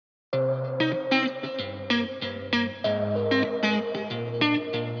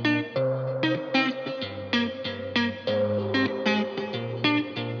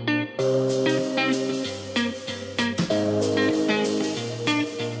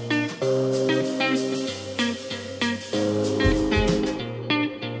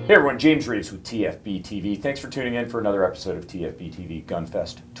Hey everyone, James Reeves with TFBTV. Thanks for tuning in for another episode of TFBTV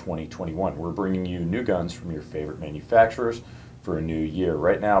Gunfest 2021. We're bringing you new guns from your favorite manufacturers for a new year.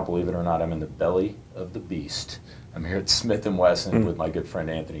 Right now, believe it or not, I'm in the belly of the beast. I'm here at Smith & Wesson with my good friend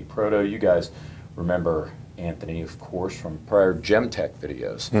Anthony Proto. You guys remember Anthony, of course, from prior GemTech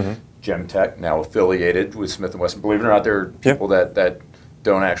videos. GemTech, now affiliated with Smith & Wesson. Believe it or not, there are people that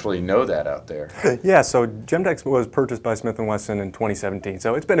don't actually know that out there. Yeah, so GemTech was purchased by Smith & Wesson in 2017,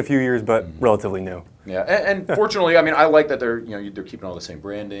 so it's been a few years, but relatively new. Yeah, and fortunately, I mean, I like that they're they're keeping all the same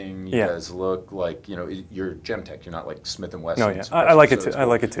branding. You guys look like you're GemTech. You're not like Smith & Wesson. No, yeah, I like it too. I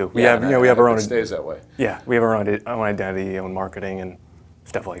like it too. We have we have our own. It stays that way. Yeah, we have our own identity, own marketing, and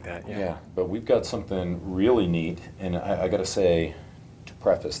stuff like that. Yeah, but we've got something really neat, and I got to say, to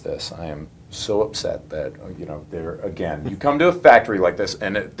preface this, I am so upset that there again you come to a factory like this,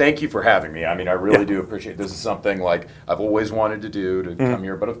 and thank you for having me. I mean, I really do appreciate it. This is something like I've always wanted to do, to come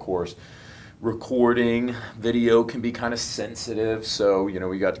here, but of course recording video can be kind of sensitive, so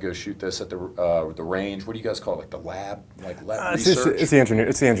we got to go shoot this at the range. What do you guys call it? Like the lab, research?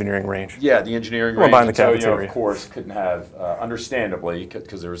 It's the engineering range. Yeah, the engineering range. Behind the cafeteria. So, of course, couldn't have understandably,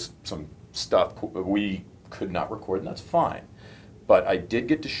 because there was some stuff we could not record, and that's fine. But I did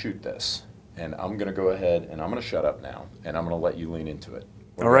get to shoot this. And I'm going to go ahead and I'm going to shut up now, and I'm going to let you lean into it.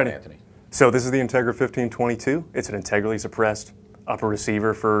 All right, Anthony. So this is the Integra-15-22. It's an integrally suppressed upper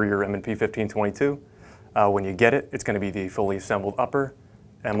receiver for your M&P-15-22. When you get it, it's going to be the fully assembled upper,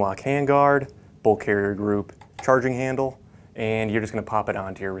 M-lock handguard, bolt carrier group, charging handle, and you're just going to pop it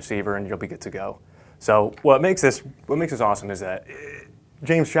onto your receiver, and you'll be good to go. So what makes this awesome is that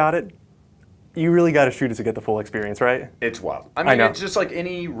James shot it. You really got to shoot it to get the full experience, right? It's wild. I mean, it's just like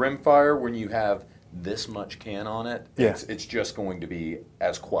any rimfire when you have this much can on it. It's just going to be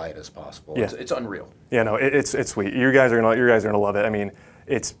as quiet as possible. Yeah. It's unreal. Yeah, no, it's sweet. You guys are gonna love it. I mean,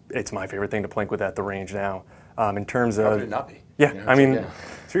 it's my favorite thing to plink with at the range now. In terms of, how could it not be? Yeah, I mean,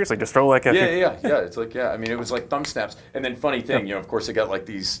 seriously, just throw like a yeah. It's like I mean, it was like thumb snaps. And then funny thing, of course, they got like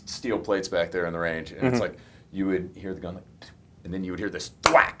these steel plates back there in the range, and it's like you would hear the gun like. And then you would hear this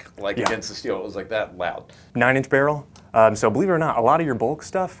thwack, like against the steel. It was like that loud. 9-inch barrel. So believe it or not, a lot of your bulk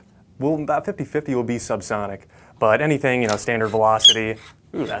stuff, about 50-50 will be subsonic. But anything, standard velocity,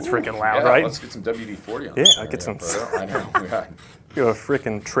 ooh, that's freaking loud, right? Let's get some WD-40 on Yeah, get some. I know. You have a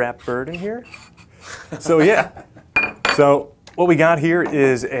freaking trap bird in here. So yeah. So what we got here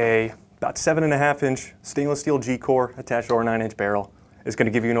is about 7.5-inch stainless steel G-core attached to our 9-inch barrel. It's going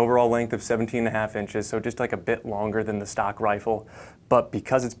to give you an overall length of 17.5 inches, so just like a bit longer than the stock rifle. But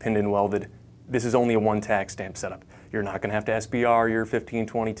because it's pinned and welded, this is only a one tax stamp setup. You're not going to have to SBR your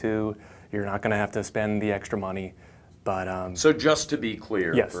 15-22. You're not going to have to spend the extra money. But so just to be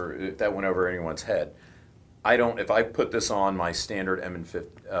clear, if that went over anyone's head, if I put this on my standard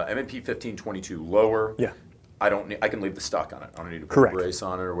M&P-15-22 lower, I can leave the stock on it. I don't need to put a brace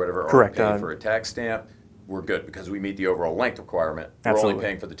on it or whatever. Correct. Or pay for a tax stamp. We're good because we meet the overall length requirement. Absolutely. We're only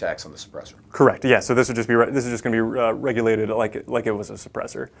paying for the tax on the suppressor. Correct. Yeah. So this is just going to be regulated like it was a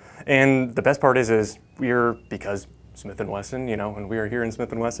suppressor. And the best part is because Smith & Wesson, and we are here in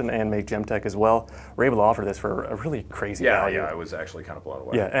Smith & Wesson and make GemTech as well, we're able to offer this for a really crazy value. Yeah. I was actually kind of blown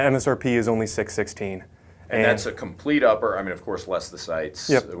away. Yeah. MSRP is only $616. And that's a complete upper. I mean, of course, less the sights.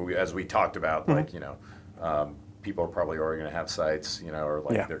 Yep. As we talked about, people are probably already going to have sights, or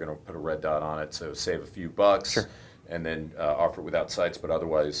they're going to put a red dot on it, so save a few bucks, and then offer it without sights, but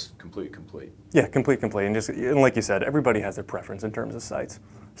otherwise complete. Yeah, complete, and like you said, everybody has their preference in terms of sights.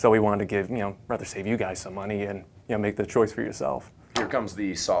 So we wanted to give, rather save you guys some money and make the choice for yourself. Here comes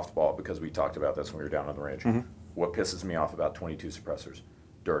the softball, because we talked about this when we were down on the range. What pisses me off about 22 suppressors?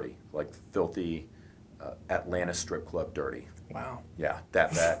 Dirty, like filthy Atlanta strip club dirty. Wow. Yeah,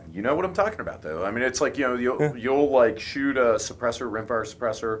 that. You know what I'm talking about, though. I mean, it's like, you'll like shoot a suppressor, rimfire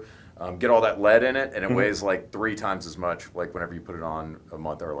suppressor, get all that lead in it, and it weighs like 3 times as much, like whenever you put it on a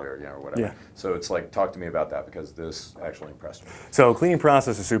month earlier, or whatever. Yeah. So it's like, talk to me about that, because this actually impressed me. So cleaning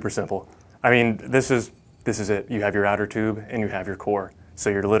process is super simple. I mean, this is it. You have your outer tube and you have your core. So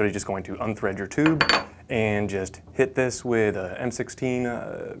you're literally just going to unthread your tube and just hit this with a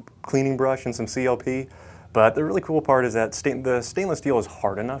M16 cleaning brush and some CLP. But the really cool part is that the stainless steel is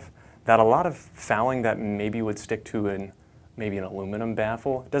hard enough that a lot of fouling that maybe would stick to maybe an aluminum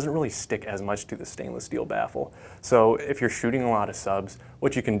baffle doesn't really stick as much to the stainless steel baffle. So if you're shooting a lot of subs,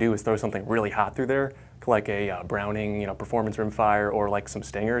 what you can do is throw something really hot through there, like a Browning performance rimfire or like some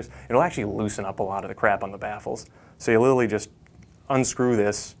Stingers. It'll actually loosen up a lot of the crap on the baffles. So you literally just unscrew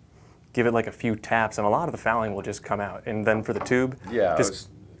give it like a few taps, and a lot of the fouling will just come out. And then for the tube,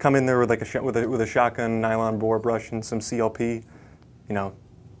 come in there with like with a shotgun nylon bore brush and some CLP,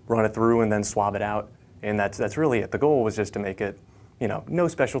 run it through, and then swab it out. And that's really it. The goal was just to make it, no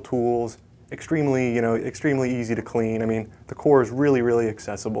special tools, extremely easy to clean. I mean, the core is really, really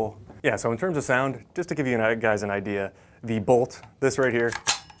accessible. Yeah, so in terms of sound, just to give you guys an idea, the bolt, this right here,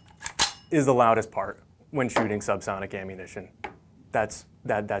 is the loudest part when shooting subsonic ammunition. That's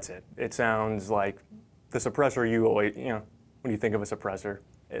it. It sounds like the suppressor you always, when you think of a suppressor.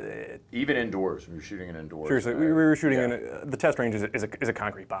 Even indoors, when you're shooting it indoors. Seriously, we were shooting the test range is a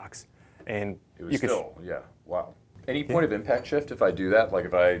concrete box. And it was wow. Any point of impact shift if I do that? Like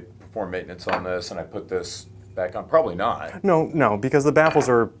if I perform maintenance on this and I put this back on? Probably not. No, because the baffles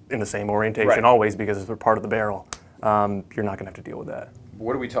are in the same orientation always because they're part of the barrel. You're not going to have to deal with that.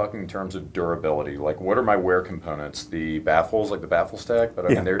 What are we talking in terms of durability? Like what are my wear components? The baffles, like the baffle stack, but I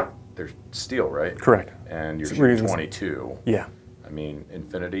mean they're steel, right? Correct. And you're shooting 22. Yeah. I mean,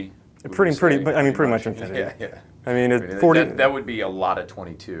 infinity. Pretty much infinity. Yeah. I mean, 40. That would be a lot of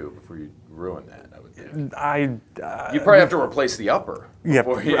 22 before you ruin that. I would think. You probably have to replace the upper. Yeah.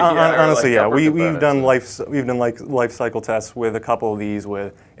 Honestly, yeah. We've done life cycle tests with a couple of these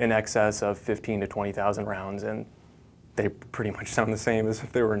with in excess of 15 to 20,000 rounds, and they pretty much sound the same as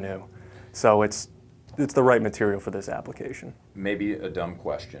if they were new. So it's the right material for this application. Maybe a dumb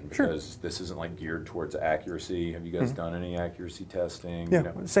question because this isn't like geared towards accuracy. Have you guys done any accuracy testing?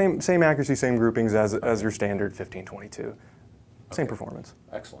 Yeah, same accuracy, same groupings as your standard 15-22. Same performance.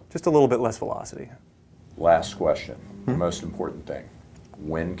 Excellent. Just a little bit less velocity. Last question, the most important thing.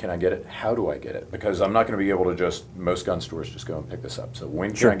 When can I get it? How do I get it? Because I'm not going to be able to just, most gun stores just go and pick this up. So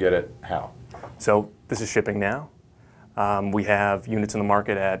when can I get it? How? So this is shipping now. We have units in the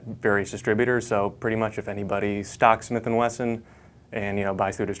market at various distributors, so pretty much if anybody stocks Smith & Wesson and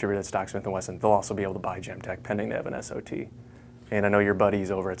buys through a distributor that stocks Smith & Wesson, they'll also be able to buy GemTech pending they have an SOT. And I know your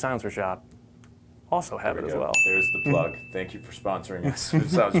buddies over at Silencer Shop also have it as well. There's the plug. Thank you for sponsoring us. It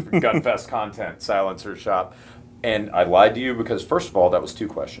sounds for GunFest content, Silencer Shop. And I lied to you because first of all, that was 2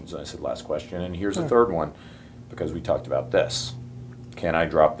 questions, and I said last question, and here's the third one because we talked about this. Can I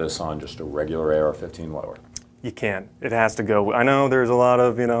drop this on just a regular AR-15 lower? You can't. It has to go. I know there's a lot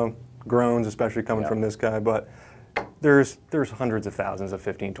of groans, especially coming from this guy, but there's hundreds of thousands of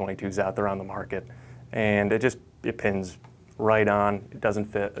 15-22s out there on the market, and it pins right on. It doesn't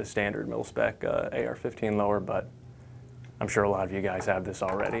fit a standard mil-spec AR-15 lower, but I'm sure a lot of you guys have this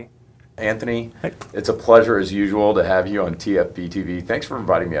already. Anthony, it's a pleasure as usual to have you on TFBTV. Thanks for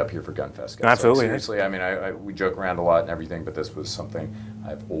inviting me up here for GunFest, guys. Absolutely. So, seriously, I mean, we joke around a lot and everything, but this was something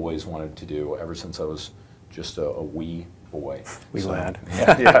I've always wanted to do ever since I was just a wee boy. Wee lad.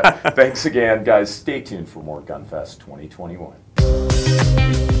 Yeah. Thanks again, guys. Stay tuned for more GunFest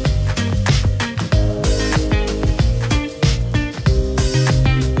 2021.